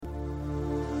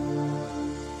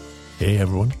Hey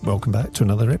everyone, welcome back to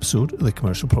another episode of the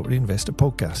Commercial Property Investor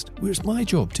Podcast, where it's my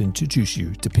job to introduce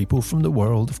you to people from the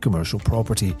world of commercial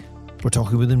property. We're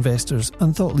talking with investors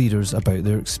and thought leaders about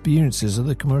their experiences of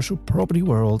the commercial property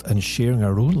world and sharing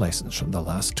our own lessons from the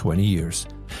last 20 years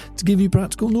to give you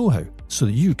practical know-how so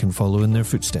that you can follow in their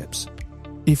footsteps.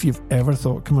 If you've ever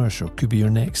thought commercial could be your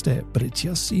next step, but it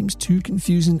just seems too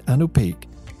confusing and opaque,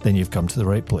 then you've come to the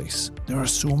right place. There are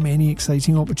so many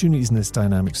exciting opportunities in this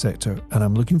dynamic sector, and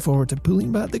I'm looking forward to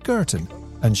pulling back the curtain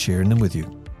and sharing them with you.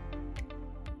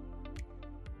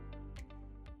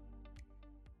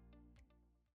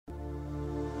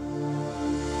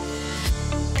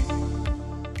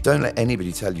 Don't let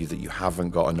anybody tell you that you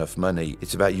haven't got enough money.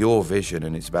 It's about your vision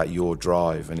and it's about your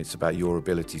drive and it's about your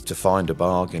ability to find a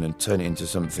bargain and turn it into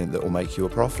something that will make you a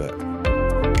profit.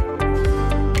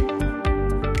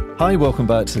 Hi, welcome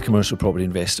back to the Commercial Property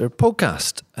Investor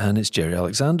Podcast, and it's Jerry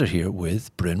Alexander here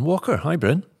with Bryn Walker. Hi,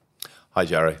 Bryn. Hi,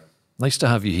 Jerry. Nice to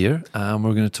have you here, and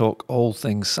we're going to talk all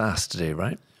things SSAS today,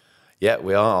 right? Yeah,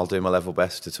 we are. I'll do my level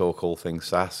best to talk all things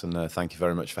SSAS, and thank you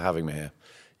very much for having me here.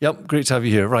 Yep, great to have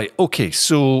you here. Right, okay,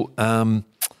 so I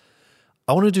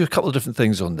want to do a couple of different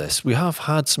things on this. We have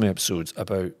had some episodes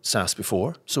about SSAS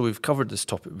before, so we've covered this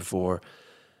topic before.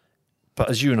 But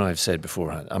as you and I have said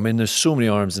beforehand, I mean, there's so many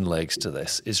arms and legs to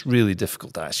this. It's really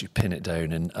difficult to actually pin it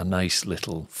down in a nice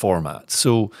little format.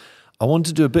 So I want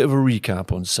to do a bit of a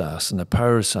recap on SSAS and the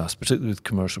power of SSAS, particularly with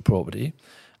commercial property.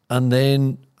 And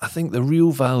then I think the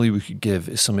real value we could give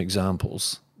is some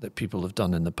examples that people have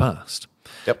done in the past.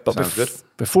 Yep, but sounds good.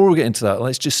 Before we get into that,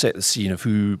 let's just set the scene of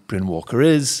who Bryn Walker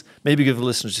is. Maybe give the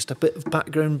listeners just a bit of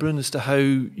background, Bryn, as to how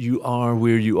you are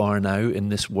where you are now in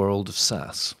this world of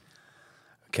SSAS.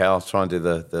 Okay, I'll try and do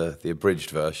the abridged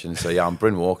version. So yeah, I'm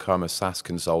Bryn Walker. I'm a SSAS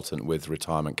consultant with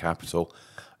Retirement Capital.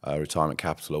 Retirement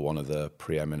Capital are one of the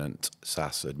preeminent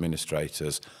SSAS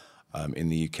administrators in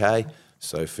the UK.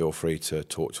 So feel free to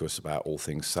talk to us about all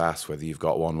things SSAS, whether you've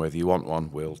got one, whether you want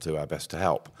one. We'll do our best to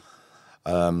help.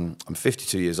 I'm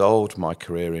 52 years old. My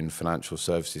career in financial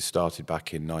services started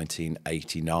back in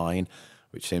 1989,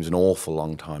 which seems an awful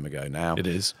long time ago now. It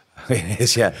is. It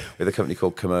is, yeah. With a company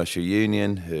called Commercial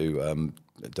Union, who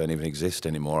don't even exist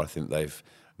anymore. I think they've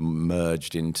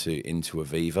merged into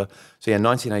Aviva. So yeah,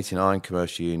 1989,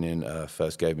 Commercial Union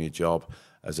first gave me a job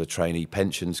as a trainee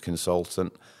pensions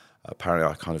consultant. Apparently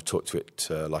I kind of took to it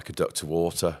like a duck to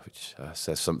water, which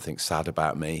says something sad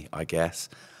about me, I guess.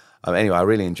 Anyway, I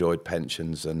really enjoyed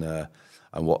pensions and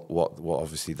what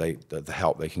obviously the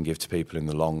help they can give to people in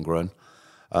the long run.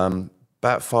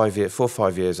 About 4 or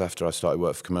 5 years after I started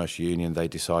work for Commercial Union, they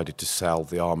decided to sell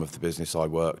the arm of the business I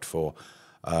worked for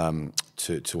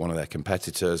to one of their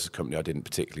competitors, a company I didn't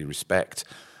particularly respect.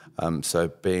 So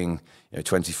being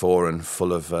 24 and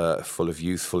full of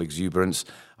youthful exuberance,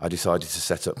 I decided to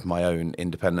set up my own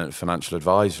independent financial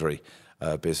advisory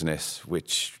business,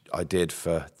 which I did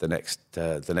for the next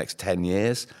 10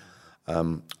 years.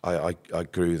 I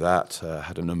grew that,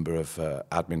 had a number of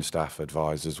admin staff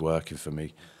advisors working for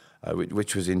me,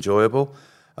 which was enjoyable.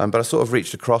 But I sort of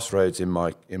reached a crossroads in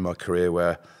my career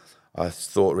where I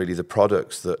thought really the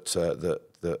products that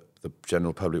the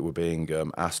general public were being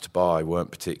asked to buy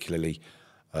weren't particularly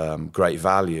great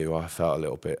value. I felt a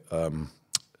little bit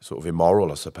sort of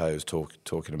immoral, I suppose,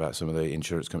 talking about some of the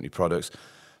insurance company products.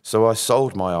 So I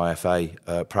sold my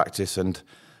IFA practice and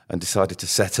decided to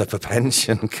set up a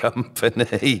pension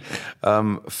company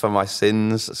for my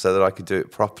sins so that I could do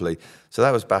it properly. So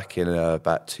that was back in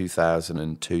about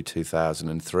 2002,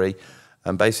 2003.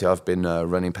 And basically I've been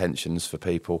running pensions for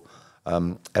people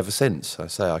ever since.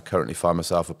 I currently find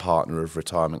myself a partner of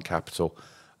Retirement Capital,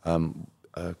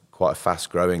 quite a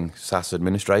fast-growing SSAS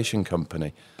administration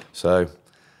company. So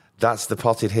that's the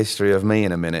potted history of me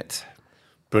in a minute.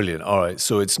 Brilliant. All right.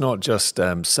 So it's not just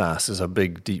SSAS. There's a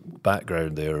big, deep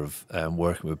background there of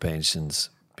working with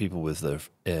pensions, people with their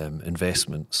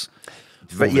investments.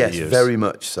 But yes, very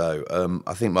much so.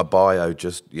 I think my bio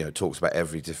just talks about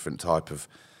every different type of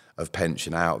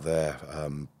pension out there.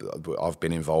 I've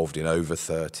been involved in over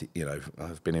 30.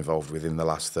 I've been involved within the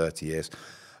last 30 years.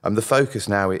 The focus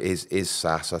now is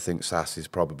SSAS. I think SSAS is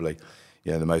probably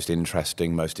the most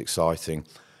interesting, most exciting.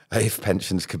 If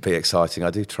pensions could be exciting, I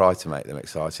do try to make them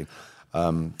exciting.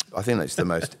 I think that's the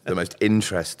most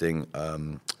interesting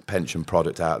pension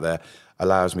product out there.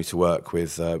 Allows me to work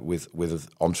with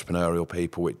entrepreneurial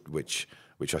people, which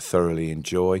I thoroughly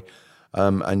enjoy,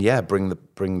 and yeah, bring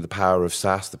the power of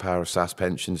SSAS, the power of SSAS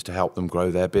pensions to help them grow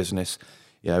their business.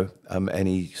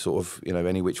 Any sort of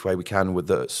any which way we can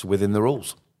within the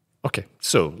rules. Okay,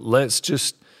 so let's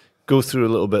just go through a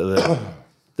little bit of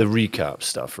the recap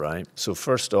stuff, right? So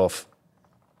first off,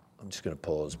 I'm just going to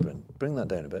pause, Bryn. Bring that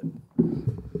down a bit.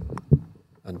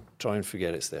 And try and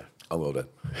forget it's there. I will do.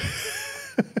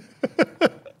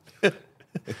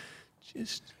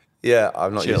 Just Yeah,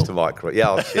 I'm not chill. used to micro. Yeah,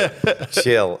 I'll chill.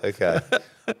 Chill, okay.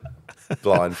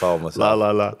 Blindfold myself.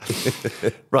 La.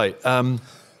 Right.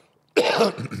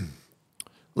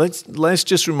 Let's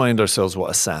just remind ourselves what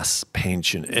a SSAS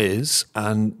pension is,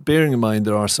 and bearing in mind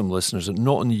there are some listeners that are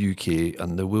not in the UK,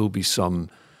 and there will be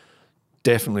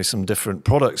definitely some different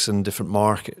products in different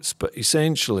markets, but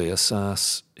essentially a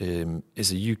SSAS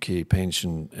is a UK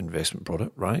pension investment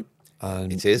product, right?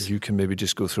 And it is. You can maybe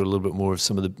just go through a little bit more of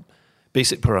some of the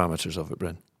basic parameters of it,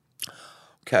 Bryn.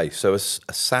 Okay, so a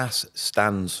SSAS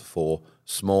stands for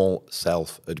Small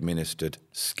Self-Administered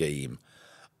Scheme.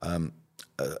 A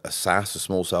SSAS, a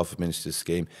Small Self-Administered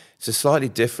Scheme, it's a slightly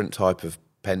different type of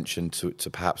pension to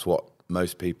perhaps what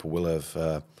most people will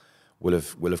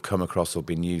have come across or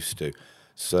been used to.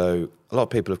 So a lot of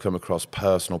people have come across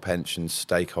personal pensions,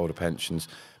 stakeholder pensions,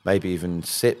 maybe even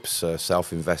SIPs,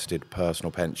 self-invested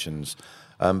personal pensions,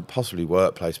 possibly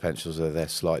workplace pensions, though they're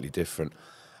slightly different.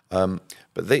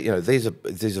 But these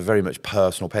are very much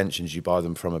personal pensions. You buy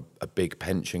them from a big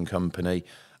pension company.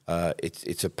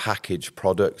 It's a package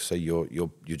product, so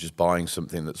you're just buying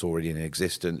something that's already in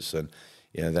existence, and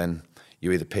then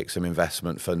you either pick some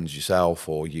investment funds yourself,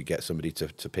 or you get somebody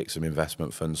to pick some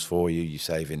investment funds for you. You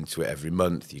save into it every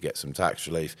month. You get some tax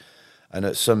relief, and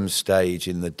at some stage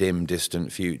in the dim,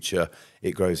 distant future,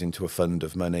 it grows into a fund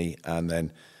of money, and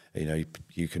then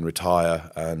you can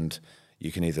retire, and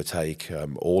you can either take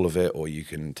all of it, or you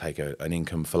can take an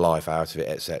income for life out of it,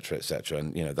 etc., etc.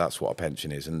 And that's what a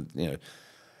pension is, and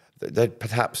they're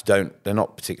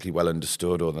not particularly well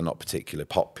understood, or they're not particularly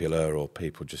popular, or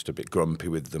people just a bit grumpy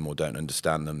with them or don't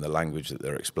understand them. The language that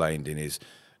they're explained in is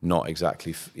not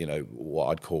exactly, what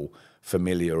I'd call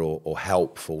familiar or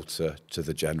helpful to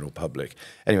the general public.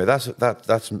 Anyway,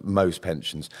 that's most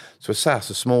pensions. So a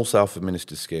SSAS, a Small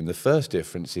Self-Administered Scheme, the first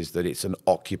difference is that it's an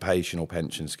occupational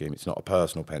pension scheme. It's not a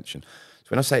personal pension.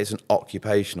 When I say it's an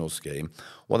occupational scheme,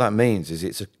 what that means is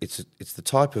it's the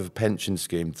type of pension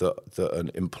scheme that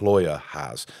an employer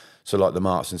has. So like the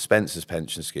Marks and Spencer's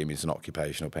pension scheme is an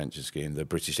occupational pension scheme. The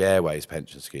British Airways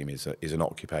pension scheme is an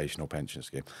occupational pension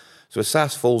scheme. So a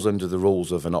SSAS falls under the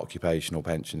rules of an occupational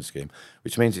pension scheme,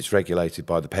 which means it's regulated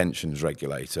by the pensions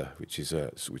regulator, which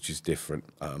is different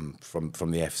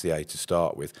from the FCA to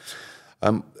start with.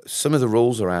 Some of the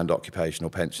rules around occupational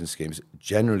pension schemes,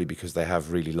 generally because they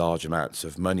have really large amounts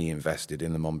of money invested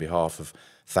in them on behalf of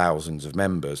thousands of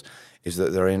members, is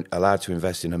that they're allowed to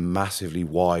invest in a massively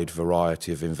wide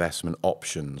variety of investment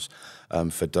options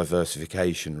for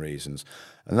diversification reasons.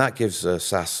 And that gives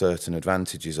SSAS certain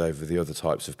advantages over the other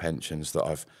types of pensions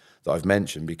that I've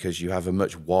mentioned, because you have a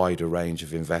much wider range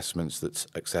of investments that's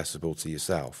accessible to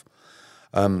yourself.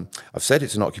 I've said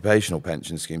it's an occupational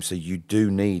pension scheme, so you do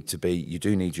need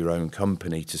your own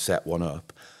company to set one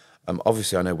up.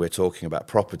 Obviously, I know we're talking about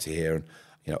property here, and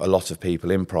a lot of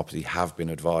people in property have been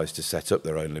advised to set up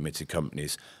their own limited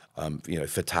companies,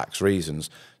 for tax reasons.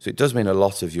 So it does mean a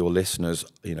lot of your listeners,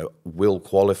 will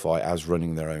qualify as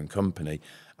running their own company,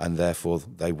 and therefore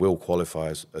they will qualify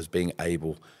as being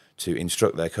able to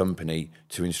instruct their company,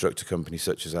 to instruct a company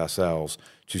such as ourselves,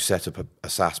 to set up a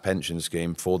SSAS pension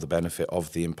scheme for the benefit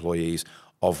of the employees,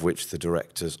 of which the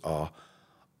directors are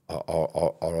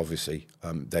obviously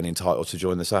then entitled to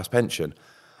join the SSAS pension.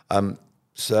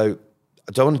 So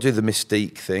I don't want to do the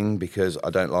mystique thing, because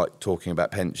I don't like talking about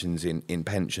pensions in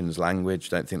pensions language.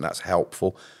 Don't think that's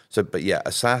helpful. So, but yeah, a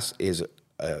SSAS is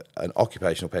an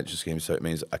occupational pension scheme, so it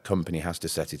means a company has to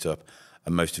set it up,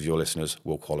 and most of your listeners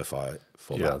will qualify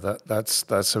for that. Yeah,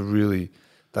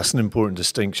 that's an important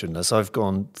distinction. As I've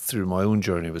gone through my own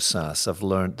journey with SSAS, I've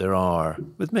learned there are,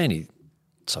 with many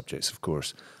subjects, of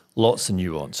course, lots of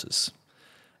nuances.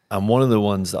 And one of the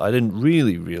ones that I didn't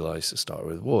really realise to start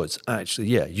with was actually,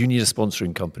 you need a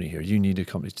sponsoring company here. You need a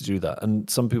company to do that. And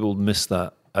some people miss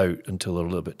that out until they're a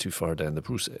little bit too far down the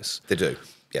process. They do,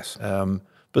 yes.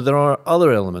 But there are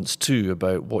other elements too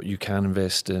about what you can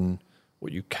invest in,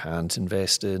 what you can't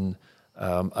invest in.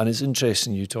 And it's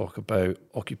interesting you talk about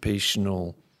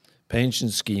occupational pension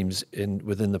schemes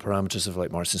within the parameters of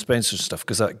like Marks and Spencer stuff,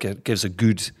 because that gives a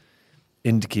good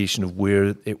indication of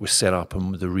where it was set up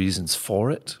and the reasons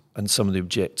for it, and some of the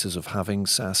objectives of having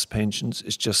SSAS pensions.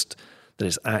 It's just that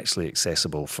it's actually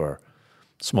accessible for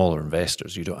smaller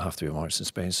investors. You don't have to be Marks and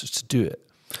Spencers to do it.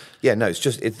 Yeah, no, it's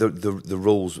just the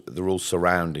rules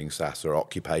surrounding SSAS are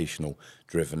occupational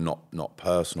driven, not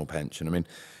personal pension. I mean,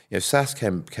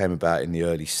 SSAS came about in the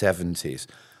early 70s,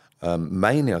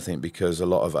 mainly I think because a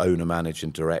lot of owner managed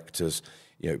and directors,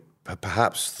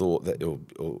 perhaps thought that or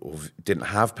didn't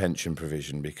have pension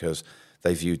provision because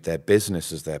they viewed their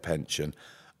business as their pension,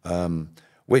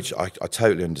 which I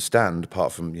totally understand.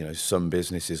 Apart from, you know, some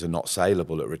businesses are not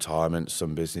saleable at retirement,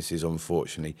 some businesses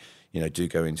unfortunately, you know, do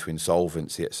go into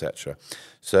insolvency, etc.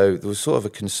 So there was sort of a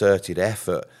concerted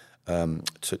effort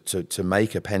to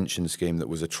make a pension scheme that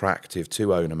was attractive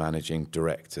to owner managing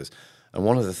directors. And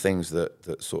one of the things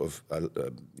that sort of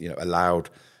you know, allowed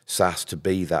SSAS to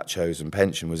be that chosen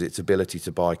pension was its ability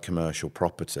to buy commercial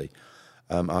property.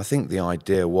 I think the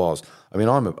idea was, I mean,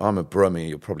 I'm a Brummie.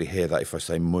 You'll probably hear that if I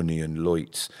say money and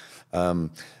Lloyds. I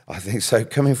think so.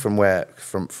 Coming from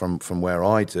where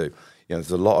I do, you know,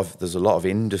 there's a lot of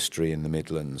industry in the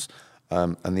Midlands,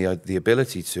 and the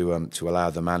ability to allow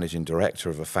the managing director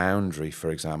of a foundry, for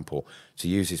example, to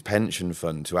use his pension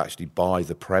fund to actually buy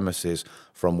the premises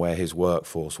from where his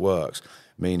workforce works,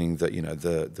 meaning that, you know,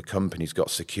 the company's got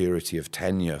security of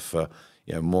tenure for,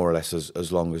 you know, more or less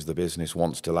as long as the business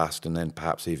wants to last, and then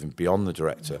perhaps even beyond the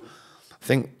director, I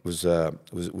think was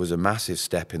a massive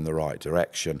step in the right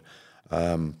direction,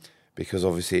 because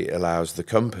obviously it allows the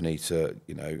company to,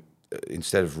 you know,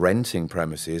 instead of renting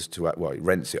premises it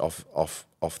rents it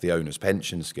off the owner's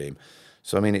pension scheme.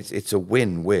 So I mean, it's a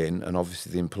win-win, and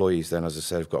obviously the employees then, as I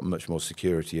said, have got much more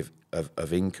security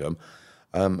of income.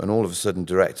 And all of a sudden,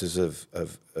 directors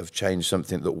have changed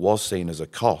something that was seen as a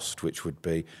cost, which would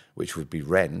be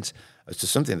rent, as to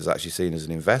something that's actually seen as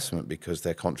an investment because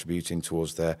they're contributing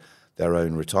towards their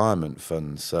own retirement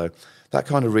funds. So that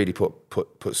kind of really put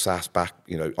SSAS back,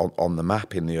 you know, on the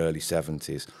map in the early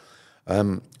 70s,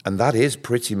 and that is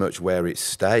pretty much where it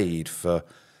stayed for,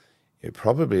 you know,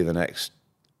 probably the next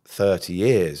 30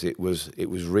 years. It was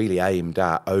really aimed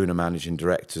at owner managing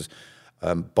directors.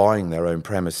 Buying their own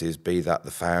premises, be that the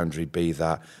foundry, be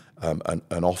that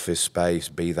an office space,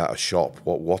 be that a shop,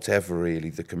 whatever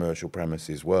really the commercial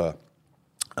premises were.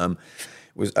 It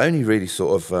was only really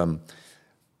sort of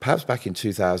perhaps back in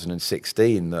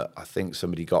 2016 that I think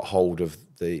somebody got hold of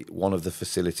one of the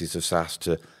facilities of SSAS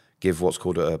to give what's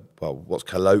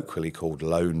colloquially called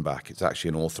loan back. It's actually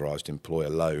an authorised employer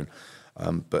loan,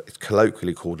 but it's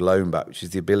colloquially called loan back, which is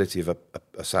the ability of a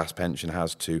SSAS pension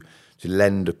has to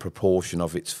lend a proportion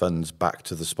of its funds back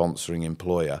to the sponsoring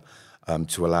employer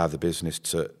to allow the business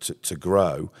to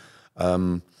grow.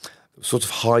 Sort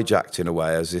of hijacked in a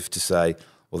way, as if to say,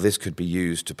 well, this could be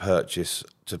used to purchase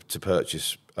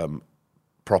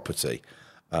property,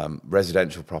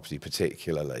 residential property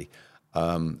particularly,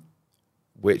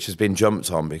 which has been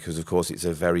jumped on because, of course, it's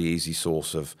a very easy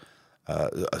source of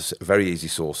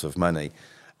money.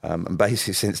 And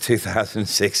basically, since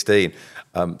 2016,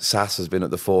 SSAS has been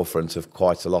at the forefront of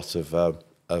quite a lot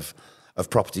of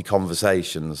property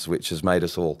conversations, which has made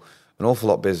us all an awful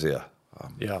lot busier.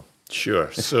 Yeah,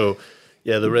 sure. So,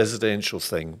 yeah, the residential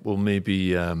thing, we'll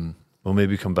maybe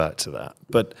come back to that.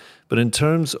 But in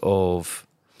terms of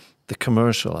the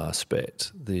commercial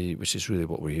aspect, which is really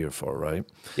what we're here for, right?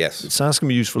 Yes. SSAS can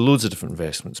be used for loads of different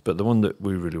investments, but the one that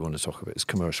we really want to talk about is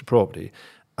commercial property.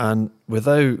 And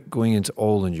without going into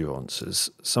all the nuances,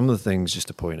 some of the things just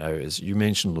to point out is, you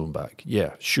mentioned loan back.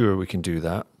 Yeah, sure, we can do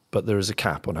that, but there is a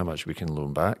cap on how much we can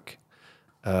loan back.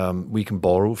 We can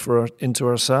borrow into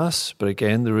our SSAS, but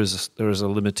again, there is a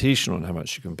limitation on how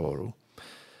much you can borrow.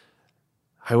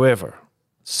 However,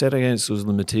 set against those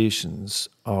limitations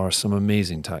are some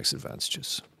amazing tax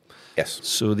advantages. Yes.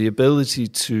 So the ability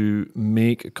to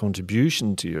make a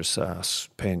contribution to your SSAS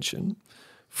pension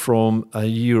from a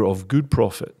year of good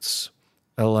profits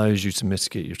allows you to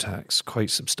mitigate your tax quite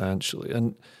substantially.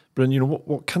 And Bryn, you know,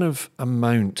 what kind of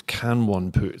amount can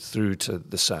one put through to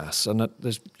the SSAS? And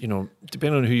there's, you know,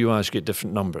 depending on who you ask, you get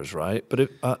different numbers, right? But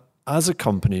as a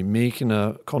company making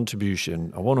a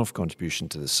contribution, a one-off contribution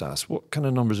to the SSAS, what kind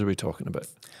of numbers are we talking about?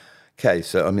 Okay,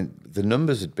 so I mean, the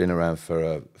numbers had been around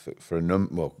for a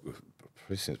number, well,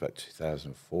 since about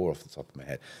 2004 off the top of my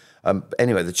head.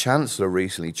 Anyway, the Chancellor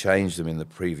recently changed them in the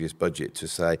previous budget to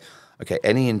say, okay,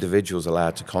 any individual's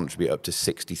allowed to contribute up to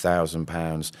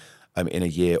 £60,000 in a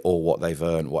year, or what they've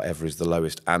earned, whatever is the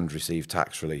lowest, and receive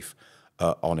tax relief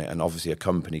on it. And obviously a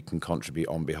company can contribute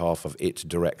on behalf of its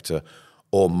director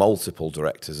or multiple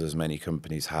directors, as many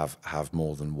companies have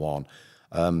more than one,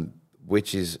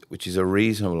 which is a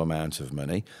reasonable amount of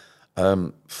money.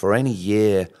 For any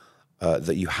year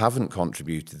that you haven't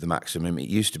contributed the maximum, it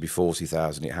used to be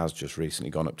 40,000, it has just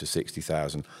recently gone up to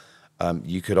 60,000.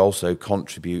 You could also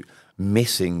contribute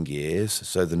missing years,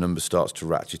 so the number starts to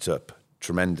ratchet up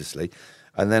tremendously.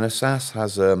 And then SSAS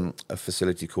has a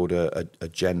facility called a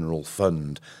general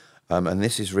fund, and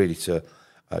this is really to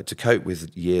cope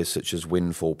with years such as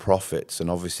windfall profits. And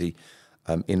obviously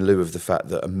in lieu of the fact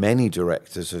that many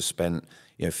directors have spent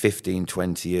 15,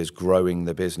 20 years growing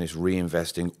the business,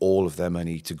 reinvesting all of their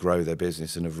money to grow their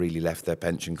business, and have really left their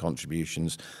pension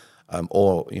contributions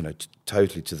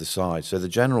totally to the side. So the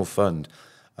general fund,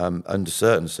 under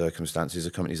certain circumstances,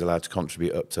 a company is allowed to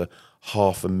contribute up to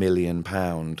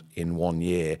 £500,000 in 1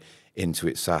 year into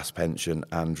its SSAS pension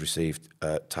and receive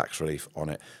tax relief on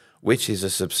it, which is a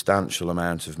substantial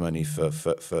amount of money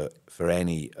for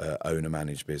any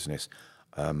owner-managed business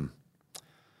to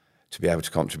be able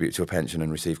to contribute to a pension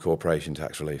and receive corporation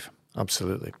tax relief.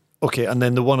 Absolutely. Okay, and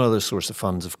then the one other source of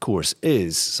funds, of course,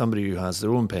 is somebody who has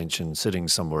their own pension sitting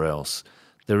somewhere else.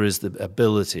 There is the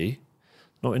ability,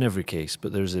 not in every case,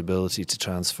 but there's the ability to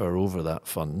transfer over that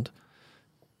fund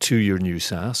to your new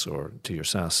SSAS or to your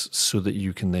SSAS so that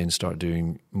you can then start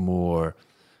doing more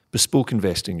bespoke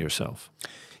investing yourself.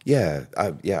 Yeah,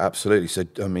 absolutely. So,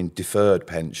 I mean, deferred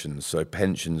pensions, so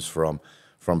pensions from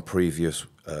previous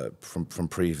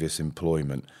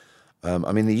employment.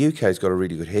 I mean, the UK has got a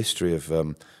really good history of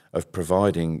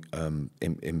providing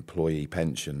employee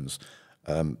pensions.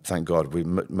 Thank God, we're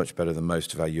much better than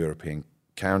most of our European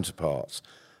counterparts.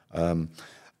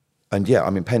 And yeah, I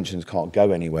mean, pensions can't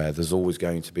go anywhere. There's always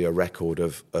going to be a record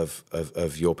of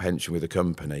your pension with a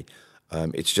company.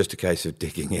 It's just a case of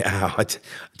digging it out. I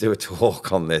do a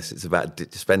talk on this. It's about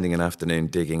spending an afternoon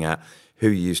digging out who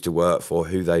you used to work for,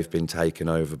 who they've been taken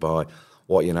over by,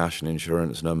 what your national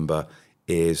insurance number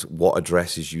is, what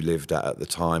addresses you lived at the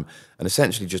time, and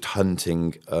essentially just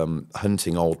hunting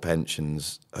old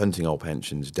pensions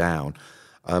down.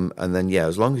 And then, yeah,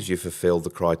 as long as you fulfil the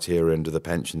criteria under the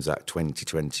Pensions Act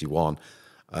 2021,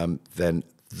 then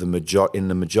in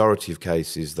the majority of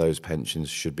cases, those pensions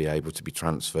should be able to be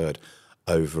transferred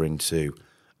over into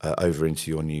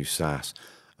your new SSAS.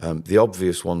 The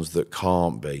obvious ones that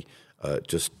can't be,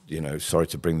 sorry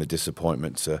to bring the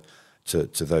disappointment to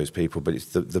those people, but it's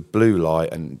the blue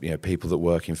light and people that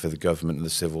working for the government and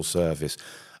the civil service.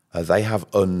 They have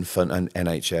unfunded, and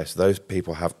NHS. Those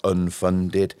people have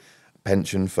unfunded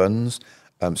pension funds.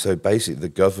 So basically, the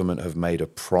government have made a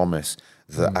promise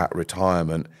that at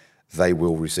retirement they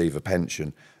will receive a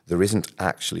pension. There isn't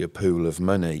actually a pool of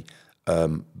money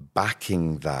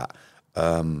backing that,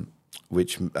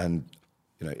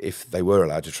 if they were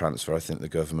allowed to transfer, I think the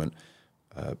government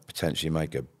potentially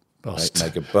make a bust.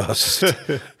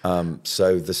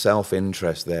 So the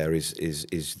self-interest there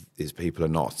is people are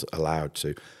not allowed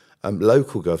to.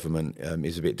 Local government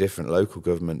is a bit different. Local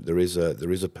government, there is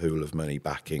a pool of money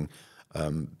backing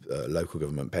local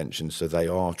government pensions, so they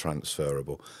are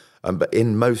transferable. But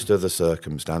in most other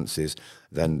circumstances,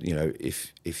 then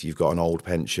if you've got an old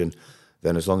pension,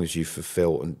 then as long as you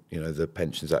fulfil the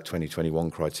Pensions Act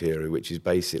 2021 criteria, which is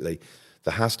basically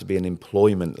there has to be an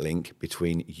employment link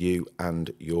between you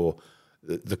and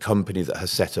the company that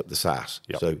has set up the SSAS.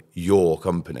 Yep. So your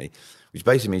company, which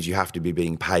basically means you have to be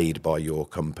being paid by your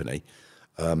company.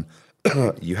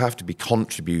 You have to be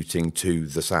contributing to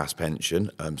the SSAS pension,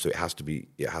 so it has to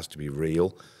be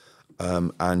real.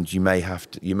 And you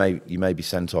may be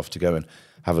sent off to go and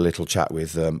have a little chat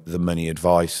with the money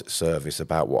advice service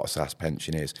about what a SSAS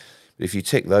pension is. But if you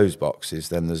tick those boxes,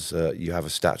 then there's you have a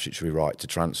statutory right to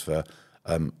transfer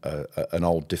an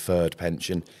old deferred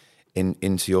pension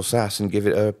into your SSAS and give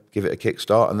it a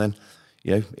kickstart, and then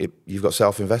you've got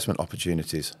self-investment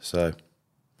opportunities. So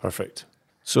perfect.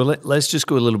 So let's just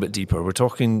go a little bit deeper. We're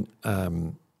talking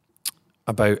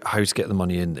about how to get the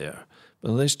money in there,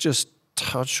 but let's just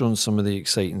touch on some of the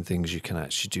exciting things you can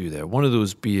actually do there. One of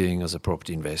those being, as a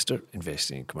property investor,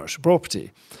 investing in commercial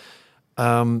property.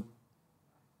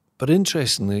 But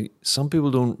interestingly, some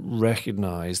people don't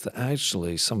recognise that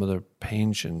actually some of their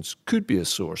pensions could be a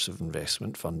source of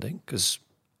investment funding, because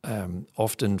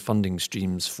often funding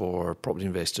streams for property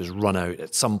investors run out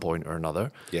at some point or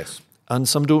another. Yes. And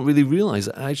some don't really realise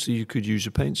that actually you could use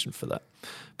your pension for that.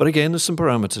 But again, there's some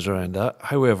parameters around that.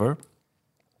 However,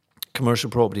 commercial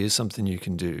property is something you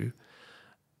can do.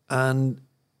 And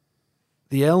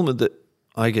the element that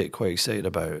I get quite excited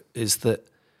about is that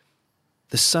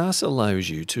the SSAS allows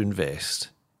you to invest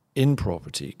in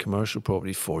property, commercial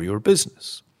property, for your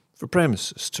business, for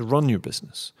premises, to run your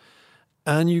business.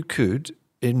 And you could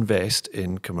invest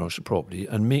in commercial property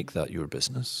and make that your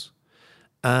business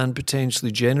and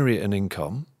potentially generate an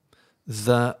income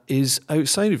that is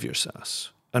outside of your SSAS.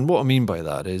 And what I mean by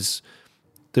that is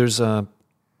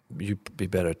you'd be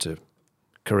better to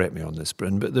correct me on this,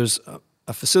 Bryn, but there's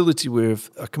a facility where if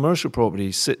a commercial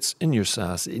property sits in your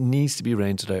SSAS, it needs to be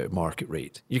rented out at market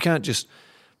rate. You can't just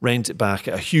rent it back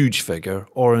at a huge figure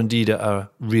or indeed at a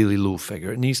really low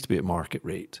figure. It needs to be at market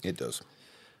rate. It does.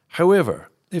 However,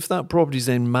 if that property is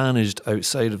then managed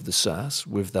outside of the SSAS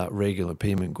with that regular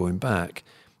payment going back,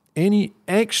 any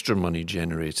extra money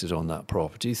generated on that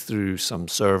property through some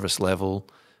service level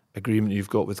agreement you've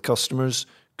got with customers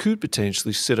could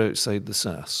potentially sit outside the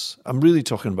SSAS. I'm really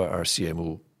talking about our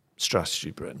CMO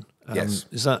strategy, Bryn. Yes.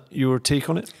 Is that your take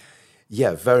on it?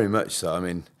 Yeah, very much so. I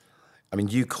mean,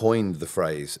 you coined the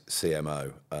phrase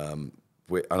CMO, and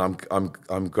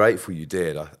I'm grateful you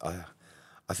did.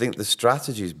 I think the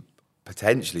strategy's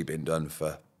potentially been done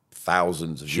for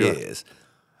thousands of years,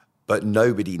 but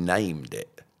nobody named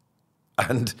it.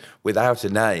 And without a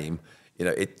name,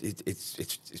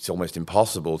 it's almost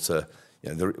impossible to,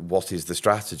 what is the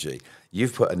strategy?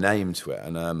 You've put a name to it,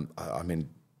 and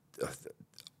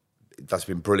that's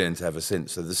been brilliant ever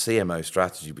since. So the CMO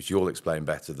strategy, which you'll explain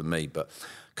better than me, but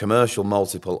commercial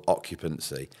multiple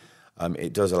occupancy,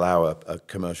 it does allow a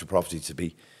commercial property to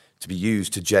be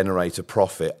used to generate a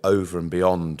profit over and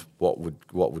beyond what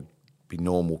would be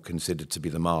normal considered to be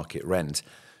the market rent.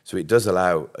 So it does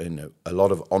allow a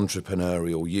lot of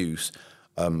entrepreneurial use,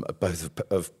 both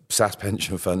of SSAS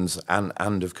pension funds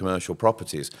and of commercial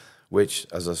properties, which,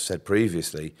 as I said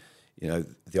previously,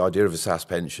 the idea of a SSAS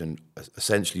pension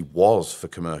essentially was for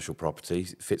commercial property.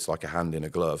 It fits like a hand in a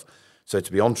glove. So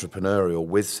to be entrepreneurial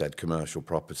with said commercial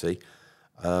property,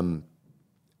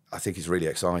 I think is really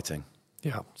exciting.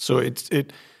 Yeah. So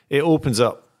it opens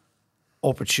up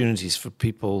opportunities for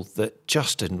people that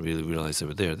just didn't really realise they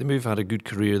were there. They may have had a good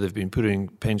career. They've been putting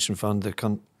pension fund, the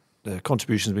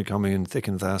contributions have been coming in thick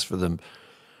and fast for them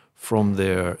from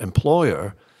their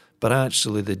employer. But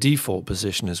actually the default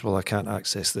position is, well, I can't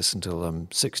access this until I'm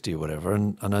 60 or whatever.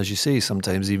 And as you say,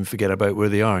 sometimes even forget about where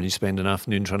they are and you spend an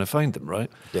afternoon trying to find them, right?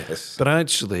 Yes. But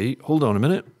actually, hold on a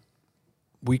minute.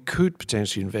 We could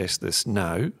potentially invest this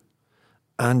now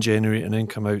and generate an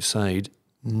income outside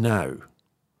now.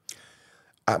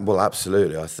 Well,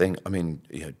 absolutely.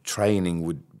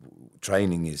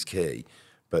 Training is key,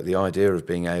 but the idea of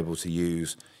being able to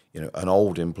use, an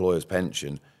old employer's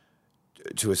pension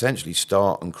to essentially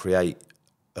start and create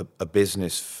a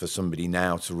business for somebody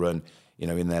now to run,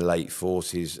 in their late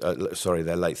 40s,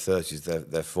 their late 30s,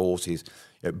 their 40s,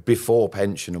 before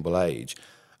pensionable age,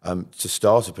 to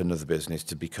start up another business,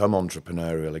 to become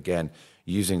entrepreneurial again,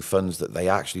 using funds that they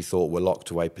actually thought were locked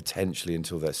away potentially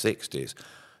until their 60s.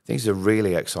 I think it's a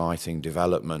really exciting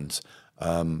development.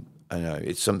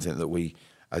 It's something that we,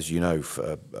 as you know,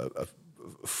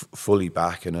 fully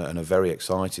back and are very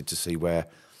excited to see where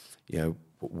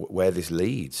this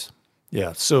leads.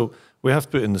 Yeah, so we have to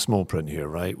put in the small print here,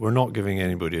 right? We're not giving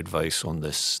anybody advice on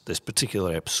this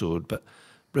particular episode, but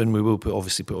Bryn, we will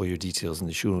obviously put all your details in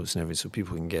the show notes and everything so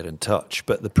people can get in touch.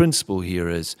 But the principle here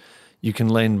is you can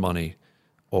lend money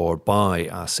or buy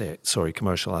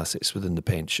commercial assets within the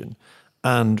pension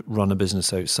and run a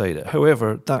business outside it.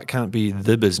 However, that can't be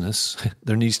the business.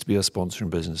 There needs to be a sponsoring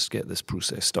business to get this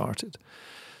process started.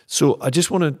 So I just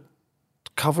want to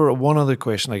cover one other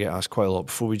question I get asked quite a lot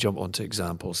before we jump onto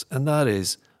examples, and that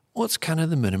is, what's kind of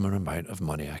the minimum amount of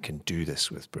money I can do this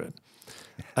with, Bryn?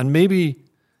 And maybe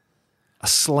a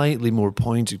slightly more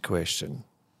pointed question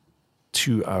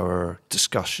to our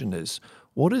discussion is,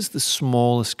 what is the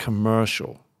smallest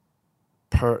commercial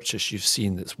purchase you've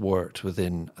seen that's worked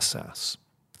within a SSAS?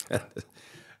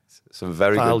 Some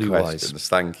very good questions.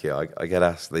 Thank you. I get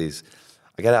asked these.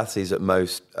 I get asked these at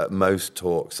most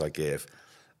talks I give,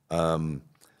 and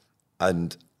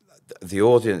the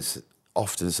audience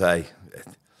often say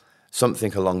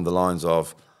something along the lines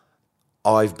of,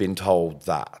 "I've been told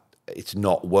that it's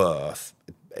not worth,"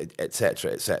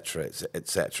 etc., etc.,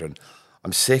 etc. And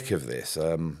I'm sick of this.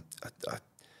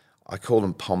 I call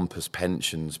them pompous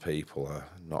pensions people.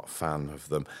 I'm not a fan of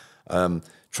them.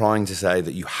 Trying to say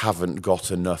that you haven't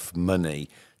got enough money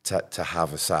to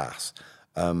have a SSAS.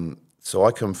 So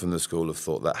I come from the school of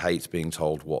thought that hates being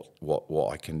told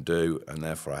what I can do, and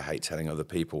therefore I hate telling other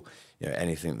people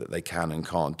anything that they can and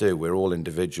can't do. We're all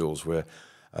individuals.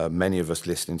 Many of us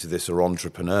listening to this are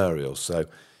entrepreneurial. So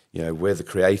we're the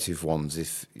creative ones.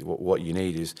 If what you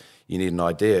need is you need an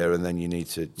idea, and then you need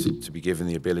to be given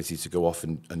the ability to go off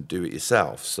and do it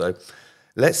yourself. So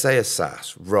let's say a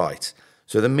SSAS, right?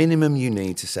 So the minimum you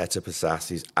need to set up a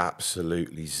SSAS is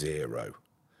absolutely zero.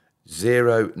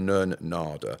 Zero, none,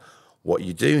 nada. What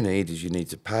you do need is you need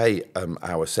to pay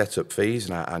our setup fees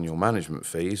and our annual management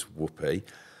fees, whoopee,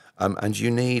 and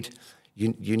you need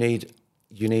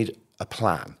a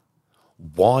plan.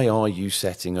 Why are you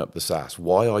setting up the SSAS?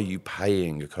 Why are you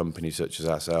paying a company such as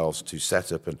ourselves to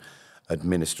set up and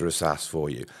administer a SSAS for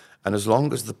you? And as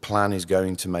long as the plan is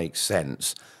going to make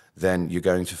sense, then you're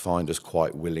going to find us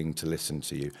quite willing to listen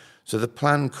to you. So the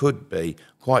plan could be,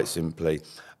 quite simply,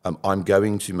 I'm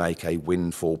going to make a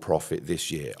windfall profit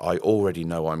this year. I already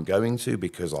know I'm going to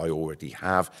because I already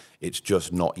have. It's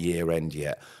just not year end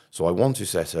yet. So I want to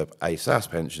set up a SSAS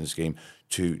pension scheme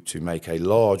to make a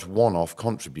large one-off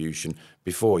contribution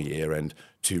before year end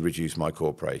to reduce my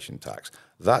corporation tax.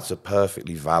 That's a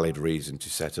perfectly valid reason to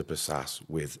set up a SSAS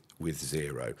with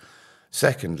zero.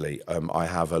 Secondly, I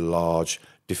have a large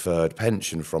deferred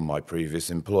pension from my previous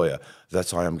employer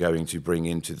that I am going to bring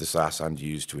into the SSAS and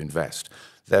use to invest.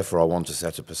 Therefore, I want to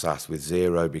set up a SSAS with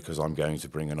zero because I'm going to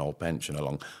bring an old pension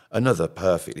along. Another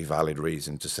perfectly valid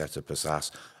reason to set up a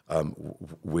SSAS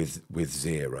with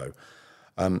zero.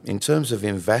 In terms of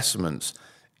investments,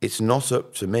 it's not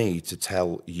up to me to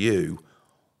tell you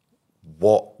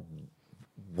what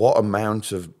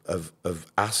amount of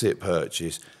asset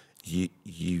purchase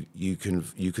you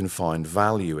can find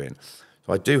value in.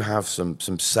 So I do have some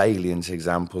salient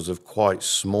examples of quite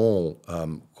small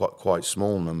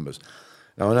numbers.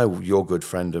 Now I know your good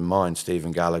friend and mine,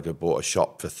 Stephen Gallagher, bought a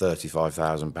shop for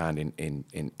 £35,000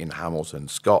 in Hamilton,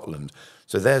 Scotland.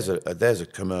 So there's a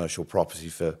commercial property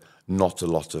for not a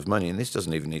lot of money, and this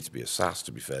doesn't even need to be a SSAS.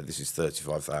 To be fair, this is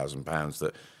 £35,000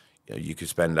 that you could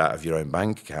spend out of your own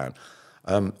bank account.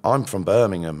 I'm from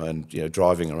Birmingham, and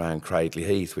driving around Cradley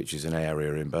Heath, which is an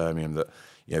area in Birmingham that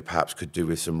perhaps could do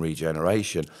with some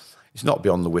regeneration. It's not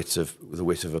beyond the wit of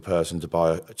a person to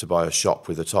buy a shop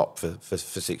with a top for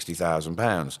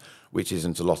 £60,000, which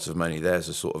isn't a lot of money. There's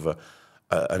a sort of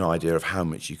an idea of how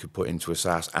much you could put into a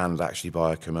SSAS and actually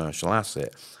buy a commercial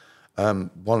asset.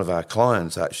 One of our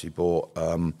clients actually bought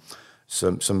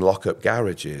some lock-up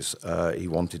garages. He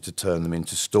wanted to turn them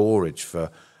into storage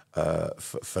for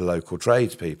local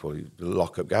tradespeople.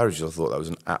 Lock-up garages, I thought that was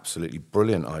an absolutely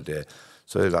brilliant idea.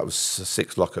 So that was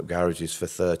 6 lock-up garages for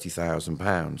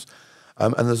 £30,000.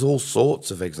 And there's all sorts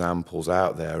of examples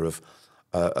out there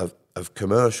of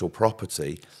commercial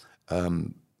property,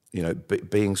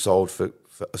 being sold for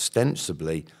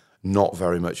ostensibly not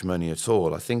very much money at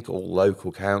all. I think all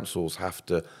local councils have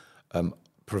to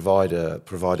provide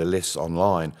a list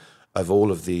online of all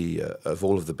of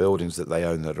the buildings that they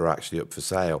own that are actually up for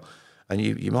sale, and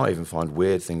you might even find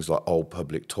weird things like old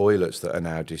public toilets that are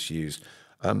now disused,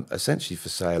 essentially for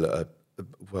sale at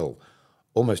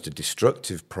almost a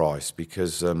destructive price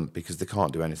because they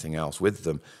can't do anything else with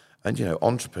them. And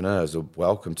entrepreneurs are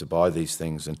welcome to buy these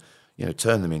things and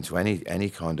turn them into any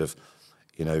kind of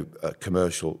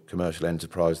commercial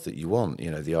enterprise that you want.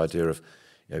 The idea of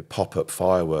pop-up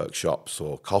fireworks shops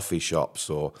or coffee shops,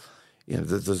 or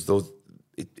there's those.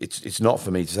 It's not for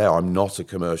me to say. I'm not a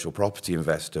commercial property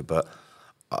investor, but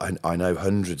I know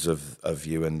hundreds of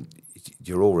you, and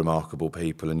you're all remarkable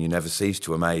people, and you never cease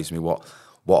to amaze me what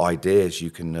ideas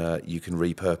you can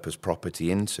repurpose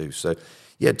property into. So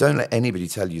yeah, don't let anybody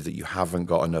tell you that you haven't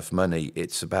got enough money.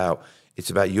 It's about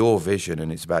your vision,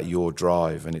 and it's about your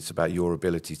drive, and it's about your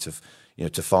ability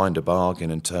to find a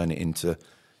bargain and turn it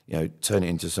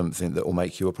into something that will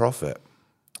make you a profit.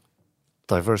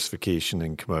 Diversification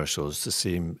in commercial is the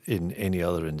same in any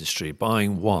other industry.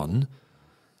 Buying one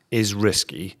is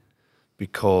risky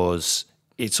because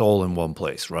it's all in one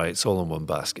place, right? It's all in one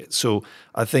basket. So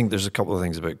I think there's a couple of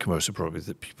things about commercial property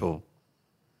that people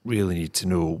really need to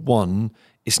know. One,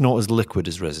 it's not as liquid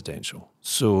as residential.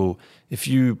 So if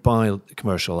you buy a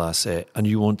commercial asset and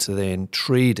you want to then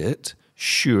trade it,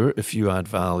 sure, if you add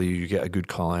value, you get a good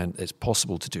client, it's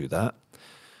possible to do that.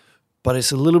 But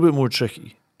it's a little bit more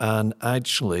tricky. And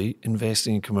actually,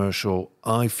 investing in commercial,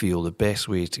 I feel the best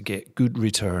way to get good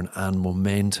return and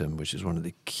momentum, which is one of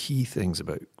the key things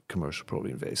about commercial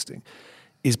property investing,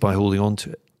 is by holding on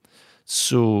to it.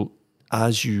 So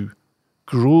as you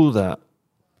grow that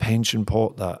pension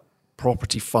pot, that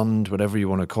property fund, whatever you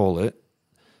want to call it,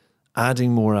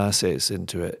 adding more assets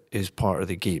into it is part of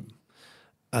the game.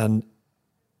 And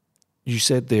you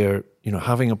said there,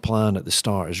 having a plan at the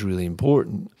start is really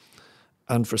important.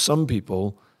 And for some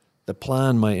people, the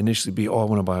plan might initially be, I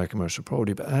want to buy a commercial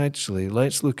property, but actually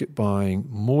let's look at buying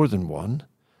more than one,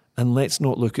 and let's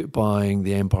not look at buying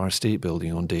the Empire State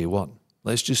Building on day one.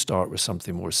 Let's just start with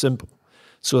something more simple.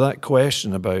 So that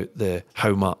question about the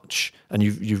how much, and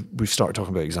we've started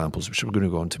talking about examples, which we're going to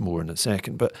go on to more in a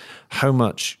second, but how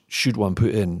much should one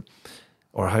put in,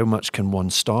 or how much can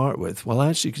one start with? Well,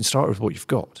 actually you can start with what you've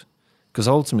got, because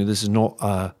ultimately this is not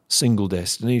a single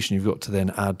destination. You've got to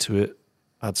then add to it,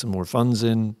 add some more funds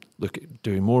in, look at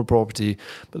doing more property.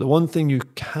 But the one thing you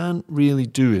can't really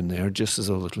do in there, just as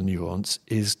a little nuance,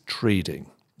 is trading.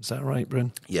 Is that right,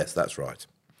 Bryn? Yes, that's right.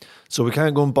 So we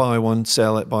can't go and buy one,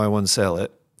 sell it, buy one, sell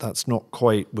it. That's not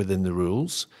quite within the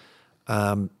rules.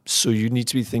 So you need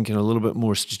to be thinking a little bit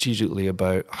more strategically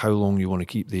about how long you want to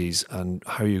keep these and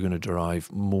how you're going to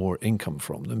derive more income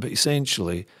from them. But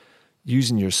essentially,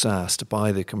 using your SSAS to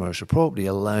buy the commercial property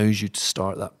allows you to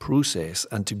start that process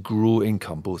and to grow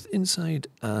income both inside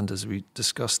and, as we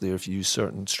discussed there, if you use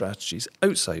certain strategies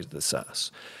outside of the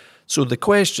SSAS. So the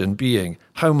question being,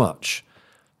 how much?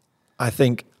 I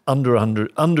think under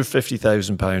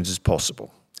 £50,000 is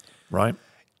possible, right?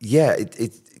 Yeah,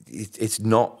 it's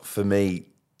not for me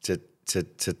to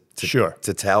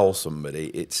tell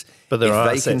somebody. But there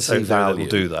are if they can assets see out there that value, will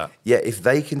do that. Yeah, if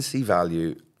they can see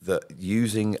value that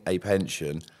using a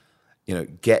pension,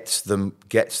 gets them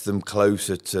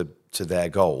closer to their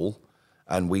goal,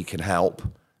 and we can help,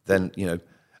 then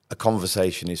a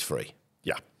conversation is free.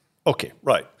 Yeah. Okay.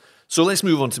 Right. So let's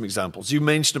move on to some examples. You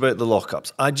mentioned about the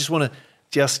lockups. I just want to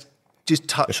just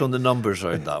touch on the numbers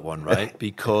around that one, right?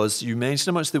 Because you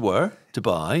mentioned how much they were to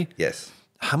buy. Yes.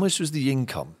 How much was the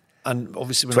income? And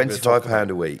obviously, £25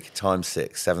 a week times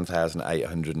 6,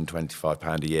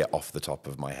 £7,825 a year off the top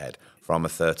of my head from a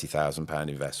 £30,000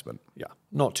 investment. Yeah,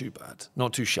 not too bad,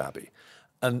 not too shabby.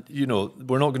 And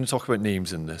we're not going to talk about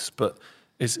names in this, but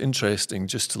it's interesting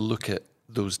just to look at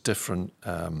those different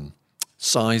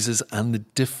sizes and the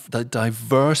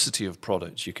diversity of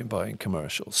products you can buy in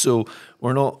commercial. So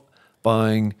we're not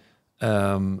buying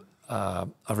a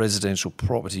residential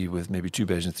property with maybe 2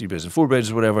 beds and 3 beds and 4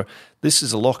 beds or whatever. This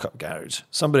is a lockup garage.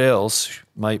 Somebody else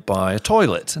might buy a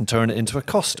toilet and turn it into a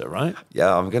Costa, right?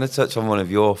 Yeah, I'm going to touch on one of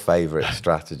your favourite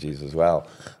strategies as well,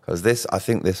 because I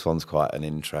think this one's quite an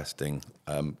interesting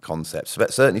concept.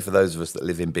 Certainly for those of us that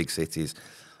live in big cities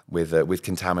with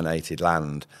contaminated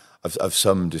land of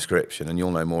some description, and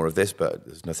you'll know more of this, but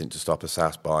there's nothing to stop a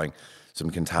SSAS buying some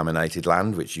contaminated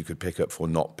land, which you could pick up for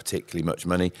not particularly much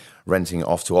money, renting it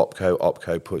off to OPCO.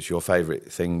 OPCO puts your favourite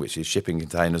thing, which is shipping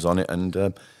containers, on it,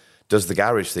 and does the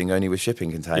garage thing only with shipping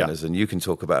containers. Yeah. And you can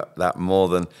talk about that more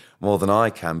than I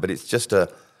can. But it's just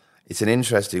it's an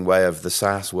interesting way of the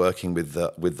SSAS working with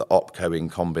the OPCO in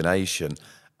combination,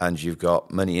 and you've got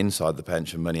money inside the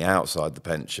pension, money outside the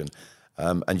pension,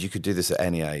 and you could do this at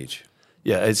any age.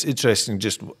 Yeah, it's interesting.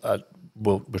 Just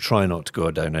we're trying not to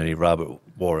go down any rabbit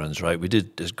warrens, right? We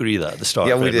did agree that at the start,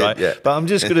 yeah, we did, right? Yeah. But I'm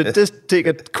just going to just take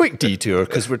a quick detour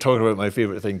because we're talking about my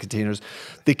favourite thing, containers.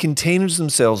 The containers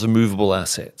themselves are movable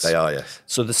assets. They are, yes.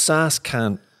 So the SSAS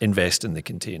can't invest in the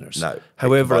containers. No.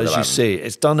 However, as you say,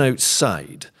 it's done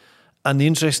outside. And the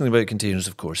interesting thing about containers,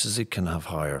 of course, is it can have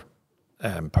higher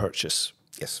purchase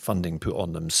funding put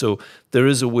on them. So there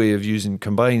is a way of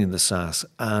combining the SSAS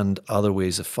and other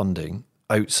ways of funding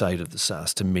outside of the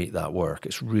SSAS to make that work.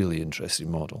 It's a really interesting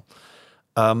model.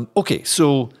 Okay,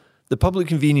 so the public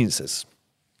conveniences.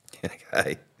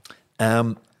 Okay.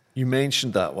 You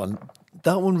mentioned that one.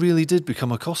 That one really did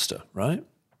become a Costa, right?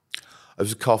 It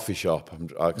was a coffee shop.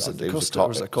 Was it a Costa or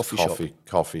was it a coffee shop?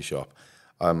 Coffee shop.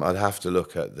 I'd have to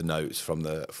look at the notes from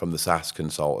the SSAS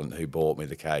consultant who bought me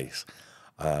the case.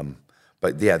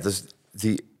 But yeah,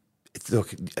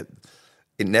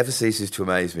 it never ceases to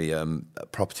amaze me,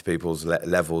 property people's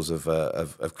levels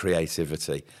of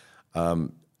creativity.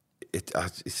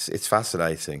 It's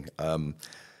fascinating.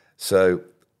 So,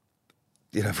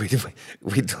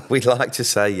 we'd like to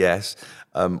say yes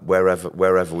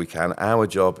wherever we can. Our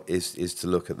job is to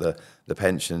look at the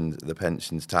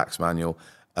pensions tax manual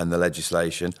and the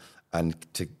legislation, and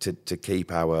to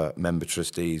keep our member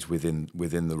trustees within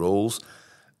the rules.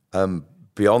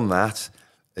 Beyond that,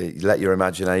 let your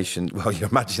imaginations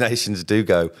do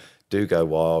go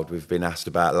wild. We've been asked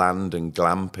about land and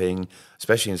glamping,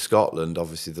 especially in Scotland.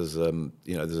 Obviously, there's a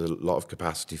lot of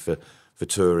capacity for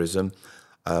tourism.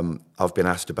 I've been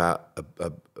asked about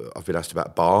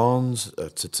barns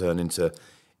to turn into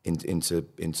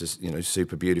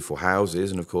super beautiful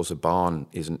houses, and of course a barn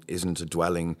isn't a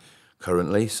dwelling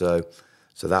currently, so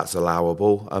that's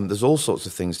allowable. There's all sorts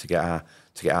of things to get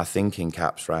our thinking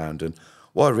caps round. And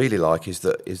what I really like is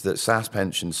that SSAS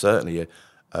pensions certainly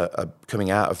are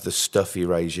coming out of the stuffy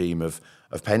regime of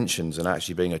pensions and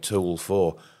actually being a tool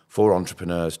for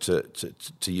entrepreneurs to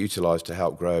utilise to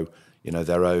help grow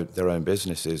their own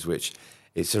businesses, which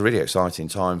it's a really exciting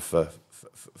time for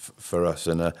us,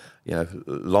 and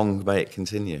long may it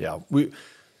continue. Yeah,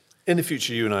 in the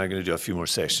future, you and I are going to do a few more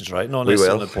sessions, right? Not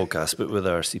necessarily on the podcast, but with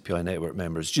our CPI network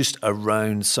members, just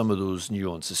around some of those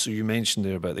nuances. So you mentioned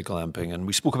there about the glamping, and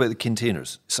we spoke about the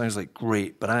containers. It sounds like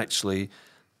great, but actually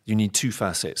you need two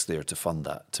facets there to fund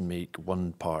that, to make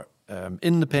one part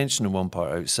in the pension and one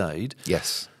part outside.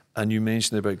 Yes. And you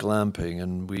mentioned about glamping,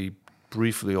 and we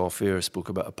briefly off air spoke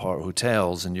about apart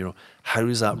hotels, and how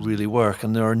does that really work?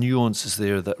 And there are nuances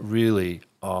there that really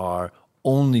are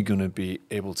only going to be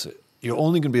able to you're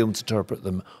only going to be able to interpret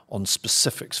them on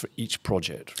specifics for each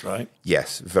project, right?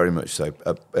 Yes, very much so.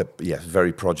 Yes,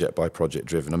 very project by project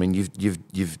driven. I mean, you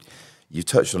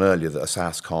touched on earlier that a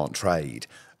SaaS can't trade,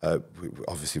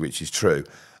 obviously, which is true.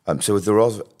 So there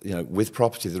was, with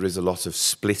property, there is a lot of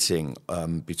splitting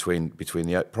between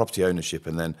the property ownership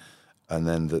and then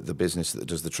the business that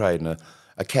does the trade. And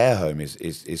a care home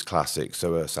is classic.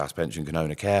 So a SaaS pension can own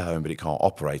a care home, but it can't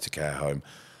operate a care home.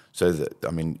 So that,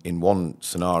 I mean, in one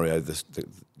scenario,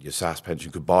 your SaaS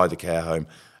pension could buy the care home,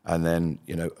 and then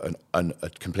a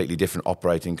completely different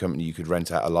operating company, you could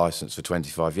rent out a license for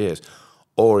 25 years.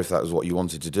 Or if that was what you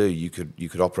wanted to do, you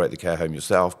could operate the care home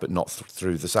yourself, but not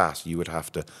through the SaaS. You would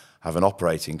have to have an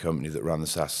operating company that ran the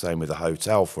SaaS. Same with a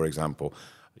hotel, for example.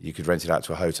 You could rent it out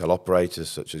to a hotel operator,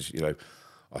 such as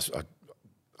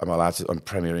I'm allowed to. I'm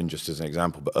Premier Inn just as an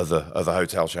example, but other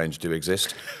hotel chains do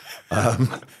exist.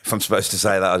 If I'm supposed to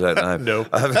say that, I don't know. No.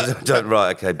 Don't.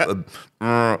 Right. Okay.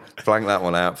 Blank that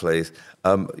one out, please.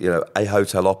 A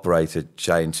hotel operator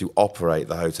chain to operate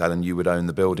the hotel, and you would own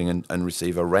the building and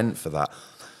receive a rent for that.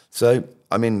 So,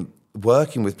 I mean,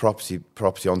 working with property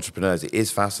entrepreneurs, it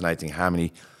is fascinating how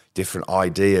many different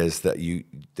ideas that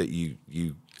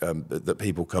that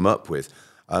people come up with.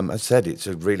 As I said, it's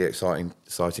a really exciting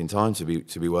time to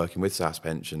be working with SaaS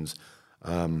pensions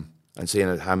and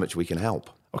seeing how much we can help.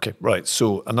 Okay, right.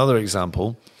 So another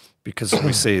example, because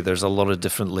we say there's a lot of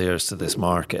different layers to this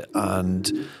market,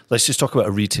 and let's just talk about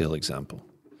a retail example.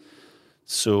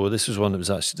 So this was one that was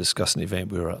actually discussed in an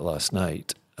event we were at last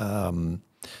night.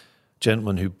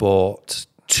 Gentleman who bought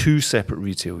 2 separate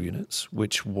retail units,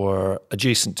 which were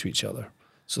adjacent to each other.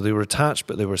 So they were attached,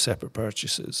 but they were separate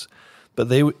purchases. But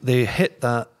they hit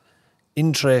that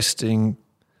interesting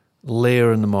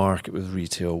layer in the market with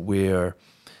retail where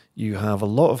you have a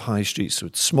lot of high streets, so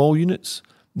it's small units,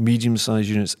 medium-sized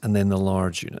units, and then the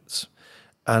large units.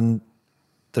 And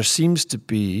there seems to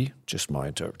be, just my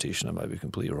interpretation, I might be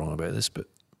completely wrong about this, but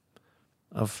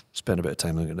I've spent a bit of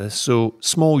time looking at this. So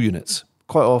small units,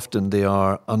 quite often they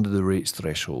are under the rates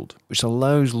threshold, which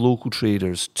allows local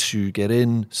traders to get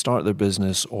in, start their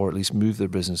business, or at least move their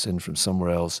business in from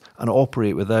somewhere else and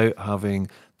operate without having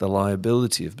the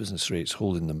liability of business rates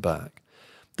holding them back.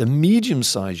 The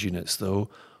medium-sized units, though,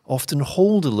 often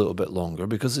hold a little bit longer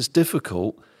because it's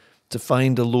difficult to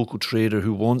find a local trader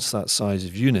who wants that size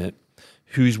of unit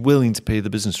who's willing to pay the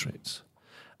business rates.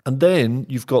 And then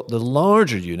you've got the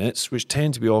larger units, which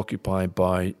tend to be occupied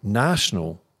by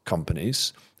national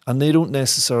companies, and they don't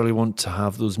necessarily want to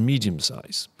have those medium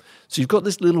size. So you've got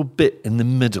this little bit in the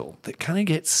middle that kind of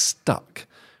gets stuck,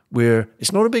 where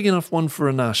it's not a big enough one for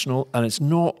a national and it's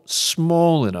not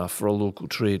small enough for a local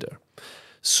trader.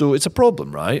 So it's a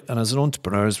problem, right? And as an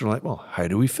entrepreneur, we're like, well, how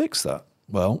do we fix that?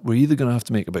 Well, we're either going to have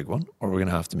to make a big one or we're going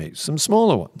to have to make some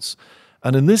smaller ones.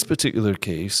 And in this particular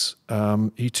case,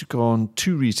 he took on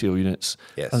 2 retail units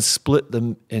and split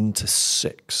them into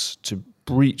 6 to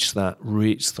breach that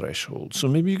rates threshold. So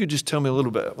maybe you could just tell me a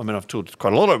little bit. I mean, I've told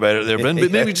quite a lot about it there, Bryn,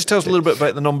 but maybe just tell us a little bit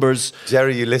about the numbers.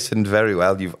 Jerry, you listened very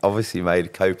well. You've obviously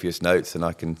made copious notes, and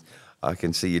I can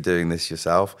see you doing this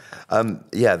yourself. I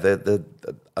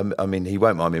mean, he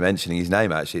won't mind me mentioning his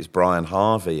name. Actually, it's Brian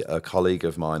Harvey, a colleague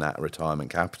of mine at Retirement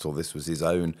Capital. This was his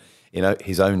own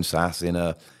SaaS in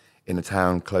a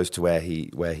town close to where he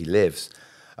lives,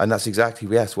 and that's exactly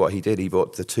what he did. He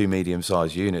bought the 2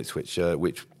 medium-sized units, which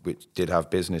did have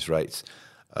business rates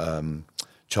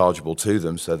chargeable to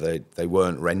them, so they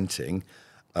weren't renting.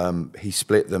 He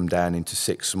split them down into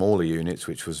 6 smaller units,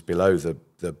 which was below the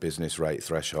business rate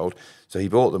threshold. So he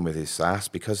bought them with his SaaS.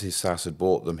 Because his SaaS had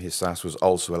bought them, his SaaS was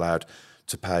also allowed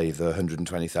to pay the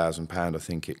 £120,000, I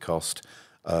think it cost,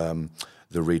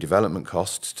 the redevelopment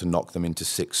costs to knock them into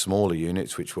 6 smaller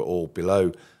units, which were all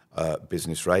below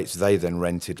business rates. They then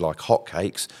rented like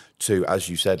hotcakes to, as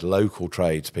you said, local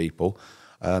tradespeople.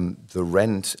 The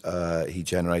rent he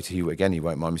generated, he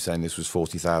won't mind me saying this, was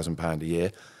 £40,000 a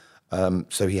year.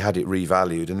 So he had it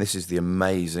revalued, and this is the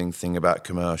amazing thing about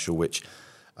commercial, which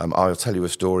I'll tell you a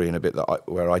story in a bit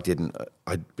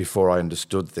before I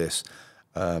understood this,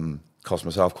 cost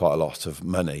myself quite a lot of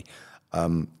money,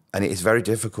 and it is very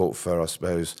difficult for, I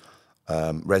suppose,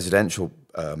 residential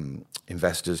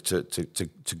investors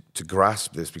to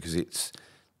grasp this because it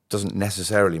doesn't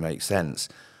necessarily make sense.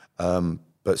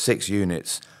 But 6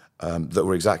 units that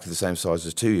were exactly the same size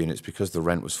as 2 units, because the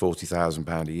rent was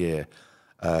 £40,000 a year.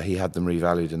 He had them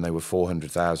revalued, and they were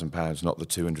 £400,000, not the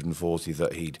 240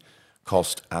 that he'd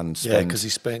cost and spent. Yeah, because he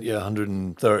spent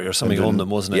 130 or something on them,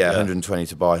 wasn't it? Yeah, 120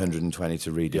 to buy, 120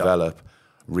 to redevelop,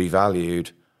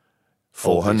 revalued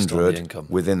 400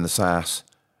 within the SaaS,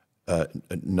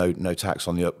 no tax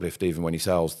on the uplift even when he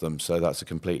sells them. So that's a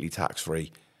completely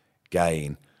tax-free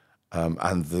gain. And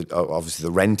obviously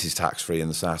the rent is tax-free in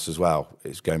the SSAS as well.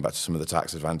 It's going back to some of the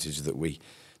tax advantages that we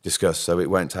discussed. So it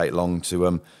won't take long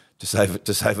to save up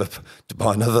to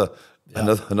buy another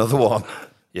one.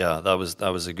 Yeah, that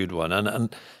was a good one.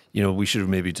 And we should have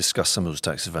maybe discussed some of those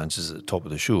tax advantages at the top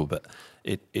of the show. But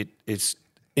it's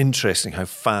interesting how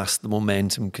fast the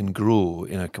momentum can grow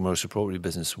in a commercial property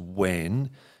business when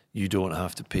you don't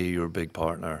have to pay your big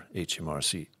partner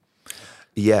HMRC.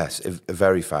 Yes,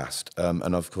 very fast.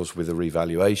 And of course, with the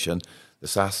revaluation, the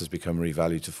SSAS has become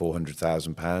revalued to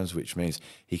 £400,000, which means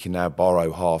he can now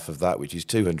borrow half of that, which is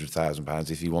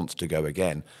 £200,000 if he wants to go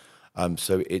again.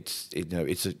 So it's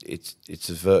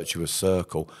a virtuous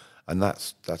circle, and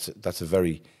that's a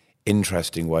very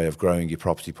interesting way of growing your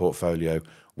property portfolio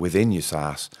within your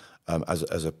SSAS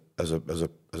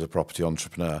as a property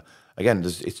entrepreneur. Again,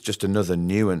 it's just another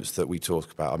nuance that we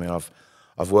talk about. I mean,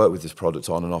 I've worked with this product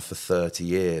on and off for 30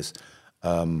 years.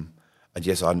 And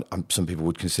yes, some people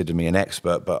would consider me an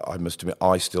expert, but I must admit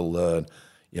I still learn,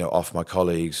 off my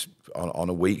colleagues on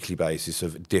a weekly basis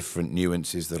of different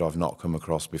nuances that I've not come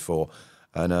across before.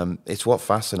 And it's what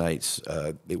fascinates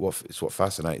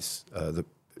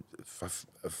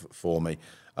for me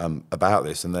about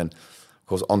this. And then, of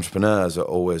course, entrepreneurs are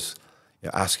always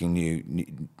asking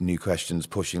new questions,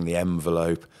 pushing the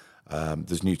envelope.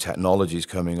 There's new technologies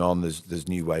coming on. There's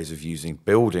new ways of using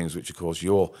buildings, which of course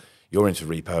you're into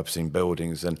repurposing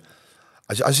buildings, and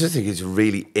I just think it's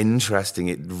really interesting.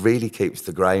 It really keeps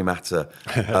the grey matter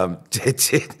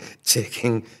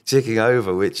ticking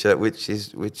over, which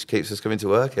keeps us coming to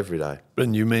work every day.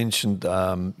 Bryn, you mentioned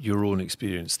your own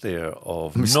experience there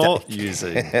of not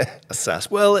using a SSAS.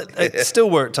 Well, it still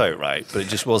worked out right, but it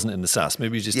just wasn't in the SSAS.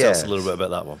 Maybe you just tell us a little bit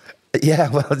about that one. Yeah,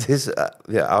 well,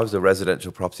 I was a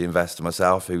residential property investor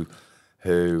myself who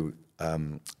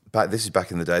this is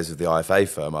back in the days of the IFA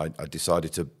firm. I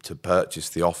decided to purchase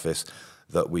the office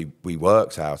that we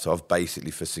worked out of,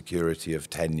 basically for security of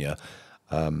tenure,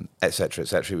 et cetera, et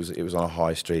cetera. It was on a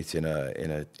high street in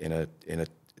a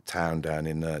town down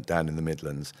in the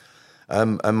Midlands,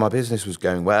 and my business was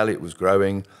going well. It was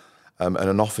growing, and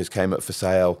an office came up for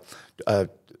sale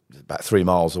about 3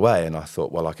 miles away, and I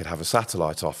thought, well, I could have a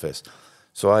satellite office.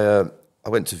 So I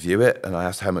went to view it, and I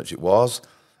asked how much it was,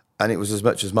 and it was as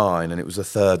much as mine, and it was a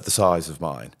third the size of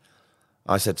mine.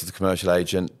 I said to the commercial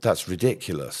agent, "That's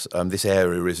ridiculous. This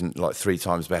area isn't like 3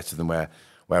 times better than where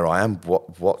I am.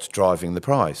 What's driving the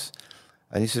price?"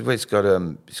 And he said, "Well,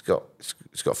 it's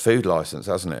got food license,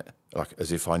 hasn't it?" Like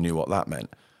as if I knew what that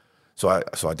meant. So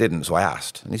I didn't. So I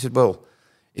asked, and he said, "Well,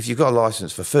 if you've got a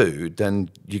license for food, then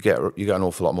you get an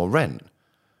awful lot more rent."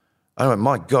 I went,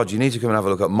 "My God, you need to come and have a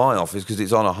look at my office because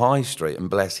it's on a high street." And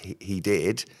bless, he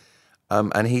did.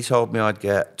 And he told me I'd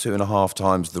get 2.5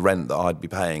 times the rent that I'd be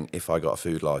paying if I got a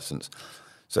food licence.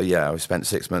 So yeah, I spent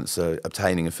 6 months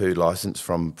obtaining a food licence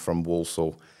from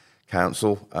Walsall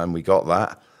Council, and we got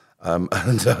that.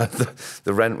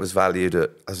 The rent was valued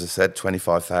at, as I said,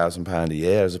 £25,000 a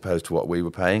year as opposed to what we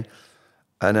were paying.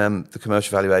 And the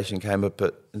commercial valuation came up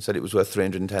and said it was worth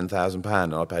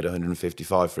 £310,000, and I paid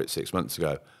 £155 for it 6 months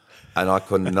ago. And I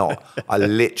could not. I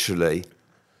literally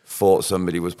thought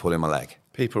somebody was pulling my leg.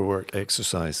 Paperwork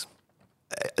exercise.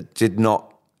 It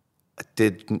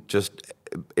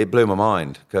blew my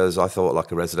mind because I thought,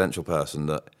 like a residential person,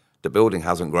 that the building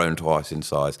hasn't grown twice in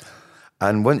size.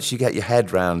 And once you get your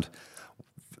head round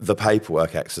the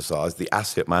paperwork exercise, the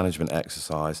asset management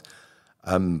exercise,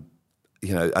 and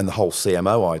the whole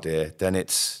CMO idea, then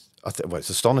it's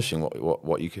astonishing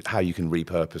how you can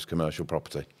repurpose commercial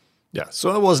property. Yeah,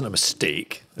 so it wasn't a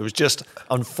mistake. It was just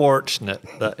unfortunate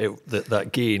that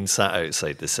that gain sat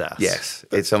outside the SSAS. Yes,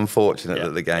 it's unfortunate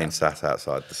that the gain sat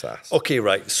outside the SSAS. Okay,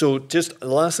 right. So just the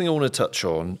last thing I want to touch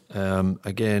on,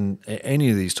 again,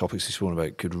 any of these topics we've spoken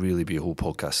about could really be a whole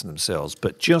podcast in themselves,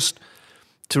 but just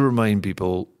to remind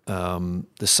people, the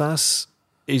SSAS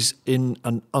is in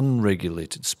an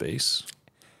unregulated space.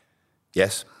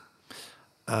 Yes.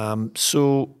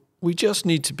 So we just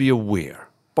need to be aware,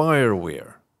 buyer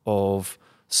aware, of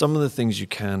some of the things you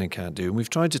can and can't do. And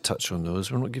we've tried to touch on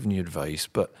those. We're not giving you advice,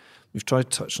 but we've tried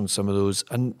to touch on some of those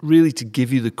and really to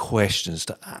give you the questions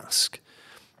to ask.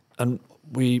 And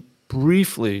we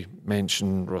briefly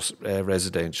mentioned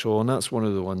residential, and that's one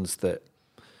of the ones that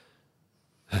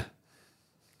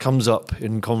comes up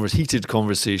in heated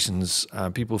conversations.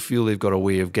 People feel they've got a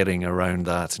way of getting around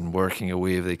that and working a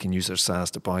way if they can use their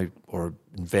SSAS to buy or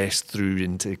invest through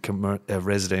into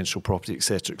residential property, et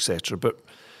cetera, but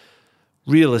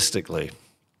realistically,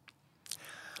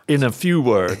 in a few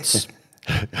words.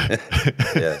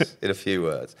 Yes, in a few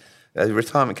words.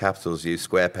 Retirement capitals use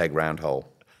square peg, round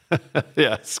hole.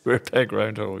 Yeah, square peg,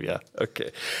 round hole, yeah.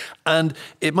 Okay. And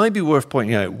it might be worth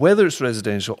pointing out, whether it's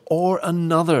residential or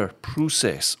another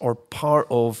process or part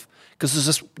of,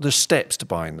 because there's steps to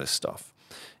buying this stuff.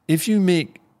 If you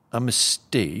make a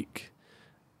mistake,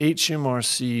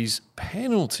 HMRC's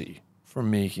penalty for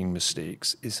making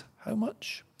mistakes is how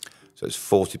much? So it's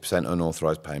 40%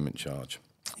 unauthorised payment charge.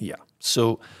 Yeah.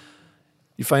 So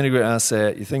you find a great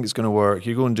asset, you think it's going to work,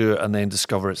 you go and do it, and then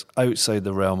discover it's outside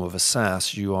the realm of a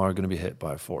SSAS, you are going to be hit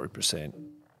by 40%.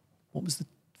 What was the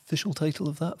official title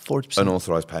of that? 40%?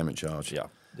 Unauthorised payment charge. Yeah.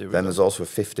 Then there's also a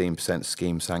 15%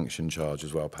 scheme sanction charge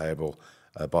as well, payable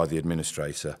by the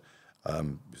administrator.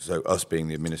 So us being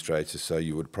the administrator, so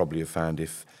you would probably have found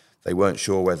if they weren't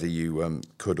sure whether you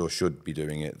could or should be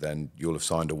doing it, then you'll have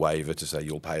signed a waiver to say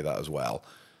you'll pay that as well.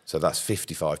 So that's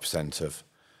 55%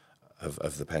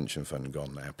 of the pension fund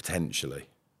gone now, potentially.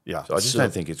 Yeah. So I just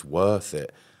don't think it's worth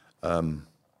it.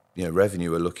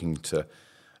 Revenue are looking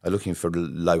for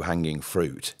low-hanging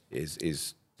fruit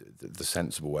is the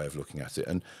sensible way of looking at it.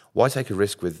 And why take a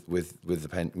risk with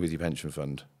your pension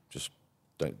fund? Just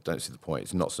don't see the point.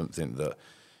 It's not something that,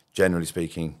 generally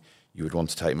speaking, you would want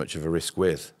to take much of a risk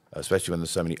with, especially when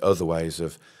there's so many other ways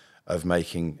of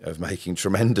making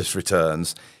tremendous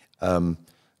returns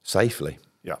safely.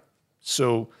 Yeah.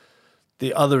 So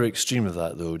the other extreme of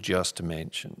that, though, just to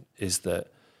mention, is that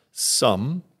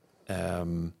some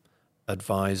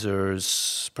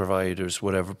advisors, providers,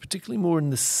 whatever, particularly more in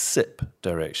the SIP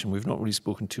direction, we've not really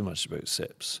spoken too much about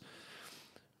SIPs,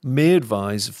 may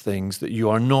advise of things that you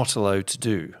are not allowed to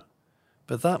do.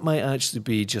 But that might actually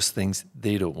be just things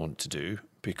they don't want to do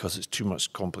because it's too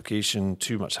much complication,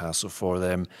 too much hassle for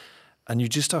them. And you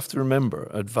just have to remember,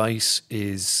 advice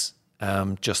is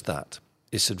just that.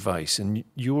 It's advice. And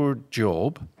your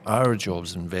job, our job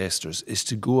as investors, is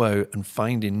to go out and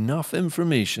find enough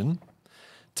information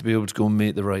to be able to go and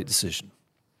make the right decision.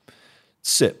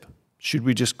 SIP. Should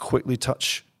we just quickly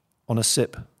touch on a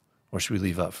SIP? Or should we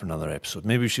leave that for another episode?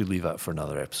 Maybe we should leave that for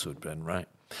another episode, Bryn, right?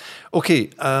 Okay,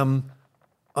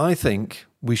 I think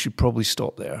we should probably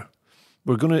stop there.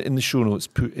 We're going to, in the show notes,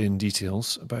 put in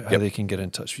details about how they can get in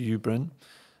touch with you, Bryn.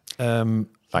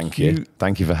 Thank you.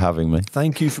 Thank you for having me.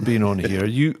 Thank you for being on here.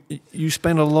 You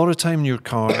spend a lot of time in your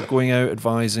car going out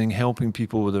advising, helping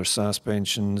people with their SSAS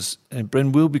pensions. And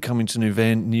Bryn will be coming to an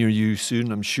event near you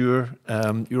soon, I'm sure.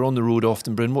 You're on the road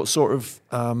often, Bryn. What sort of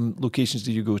locations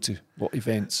do you go to? What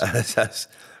events?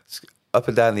 Up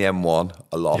and down the M1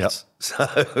 a lot. Yep.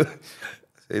 So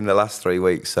in the last 3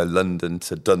 weeks, so London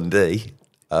to Dundee,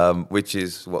 which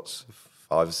is 500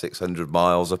 or 600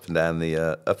 miles up and down the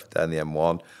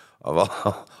M1.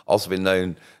 I've also been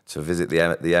known to visit the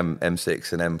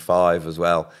M6 and M5 as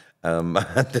well, and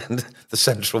the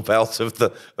central belt of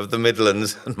the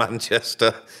Midlands and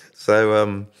Manchester.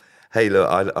 So, hey, look,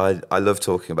 I love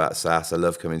talking about SSAS. I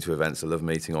love coming to events. I love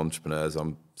meeting entrepreneurs.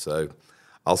 So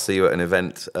I'll see you at an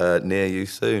event near you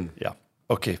soon. Yeah.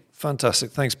 Okay. Fantastic.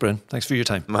 Thanks, Bryn. Thanks for your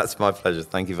time. That's my pleasure.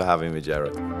 Thank you for having me,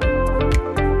 Jared.